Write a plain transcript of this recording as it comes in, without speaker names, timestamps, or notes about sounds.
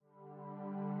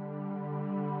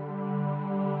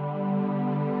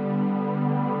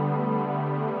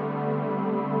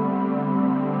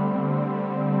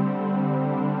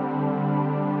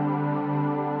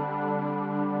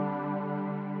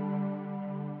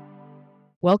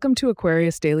Welcome to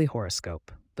Aquarius Daily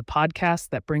Horoscope, the podcast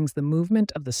that brings the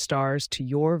movement of the stars to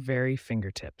your very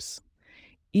fingertips.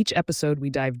 Each episode,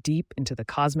 we dive deep into the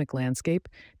cosmic landscape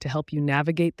to help you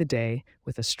navigate the day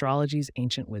with astrology's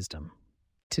ancient wisdom.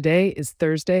 Today is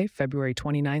Thursday, February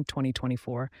 29th,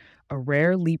 2024, a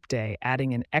rare leap day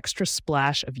adding an extra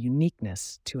splash of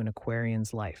uniqueness to an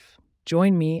Aquarian's life.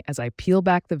 Join me as I peel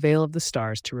back the veil of the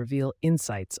stars to reveal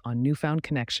insights on newfound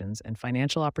connections and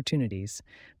financial opportunities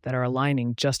that are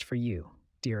aligning just for you,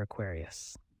 dear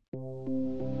Aquarius.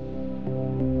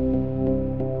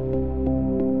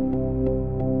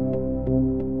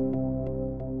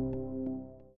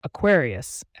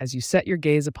 Aquarius, as you set your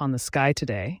gaze upon the sky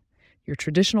today, your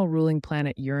traditional ruling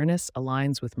planet Uranus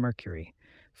aligns with Mercury,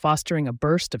 fostering a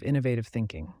burst of innovative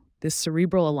thinking. This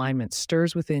cerebral alignment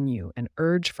stirs within you an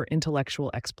urge for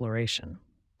intellectual exploration,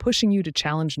 pushing you to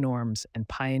challenge norms and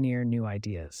pioneer new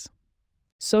ideas.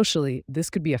 Socially,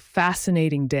 this could be a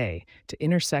fascinating day to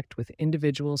intersect with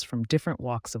individuals from different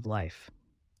walks of life.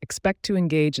 Expect to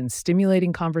engage in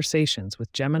stimulating conversations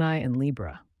with Gemini and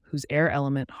Libra, whose air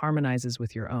element harmonizes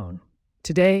with your own.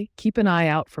 Today, keep an eye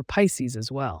out for Pisces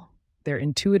as well. Their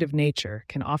intuitive nature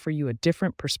can offer you a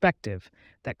different perspective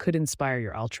that could inspire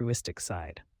your altruistic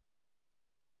side.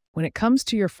 When it comes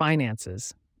to your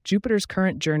finances, Jupiter's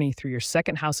current journey through your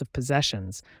second house of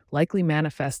possessions likely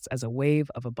manifests as a wave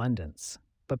of abundance.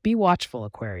 But be watchful,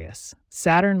 Aquarius.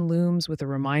 Saturn looms with a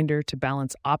reminder to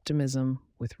balance optimism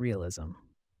with realism.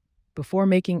 Before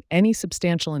making any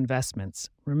substantial investments,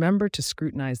 remember to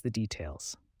scrutinize the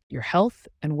details. Your health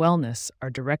and wellness are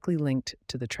directly linked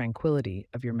to the tranquility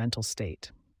of your mental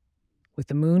state. With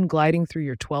the moon gliding through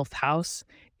your 12th house,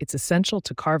 it's essential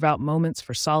to carve out moments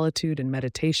for solitude and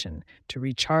meditation to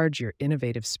recharge your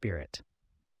innovative spirit.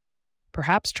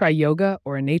 Perhaps try yoga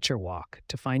or a nature walk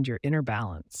to find your inner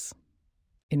balance.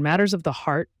 In matters of the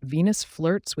heart, Venus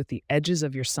flirts with the edges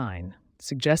of your sign,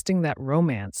 suggesting that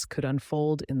romance could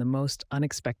unfold in the most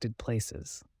unexpected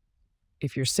places.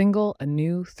 If you're single, a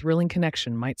new, thrilling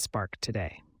connection might spark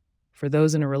today. For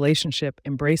those in a relationship,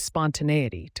 embrace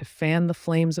spontaneity to fan the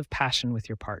flames of passion with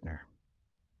your partner.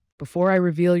 Before I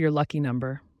reveal your lucky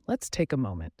number, let's take a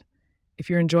moment. If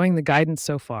you're enjoying the guidance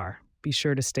so far, be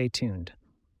sure to stay tuned.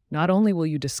 Not only will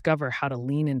you discover how to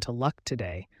lean into luck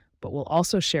today, but we'll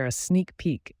also share a sneak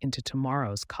peek into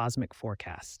tomorrow's cosmic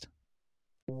forecast.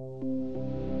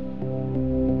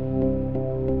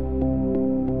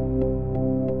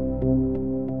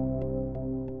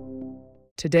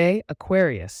 Today,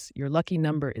 Aquarius, your lucky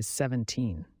number is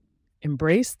 17.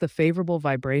 Embrace the favorable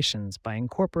vibrations by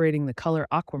incorporating the color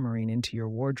aquamarine into your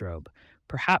wardrobe,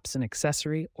 perhaps an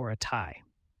accessory or a tie.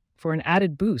 For an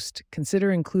added boost,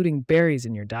 consider including berries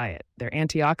in your diet. Their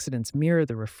antioxidants mirror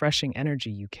the refreshing energy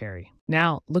you carry.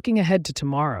 Now, looking ahead to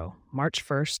tomorrow, March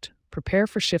 1st, prepare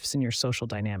for shifts in your social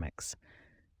dynamics.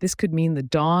 This could mean the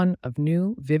dawn of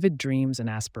new, vivid dreams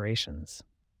and aspirations.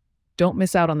 Don't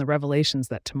miss out on the revelations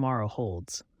that tomorrow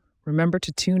holds. Remember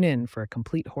to tune in for a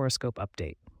complete horoscope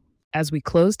update. As we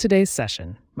close today's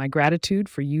session, my gratitude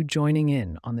for you joining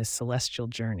in on this celestial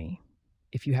journey.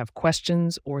 If you have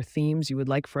questions or themes you would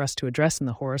like for us to address in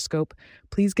the horoscope,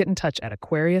 please get in touch at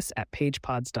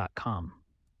aquarius@pagepods.com.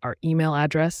 Our email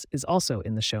address is also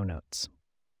in the show notes.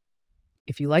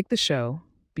 If you like the show,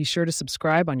 be sure to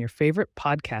subscribe on your favorite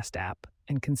podcast app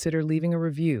and consider leaving a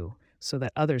review so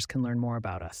that others can learn more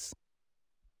about us.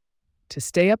 To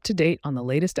stay up to date on the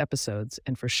latest episodes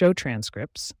and for show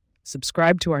transcripts,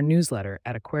 subscribe to our newsletter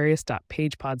at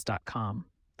aquarius.pagepods.com.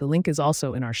 The link is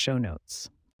also in our show notes.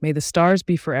 May the stars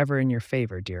be forever in your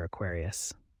favor, dear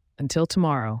Aquarius. Until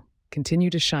tomorrow, continue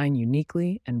to shine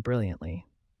uniquely and brilliantly,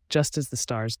 just as the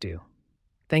stars do.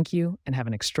 Thank you and have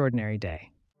an extraordinary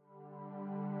day.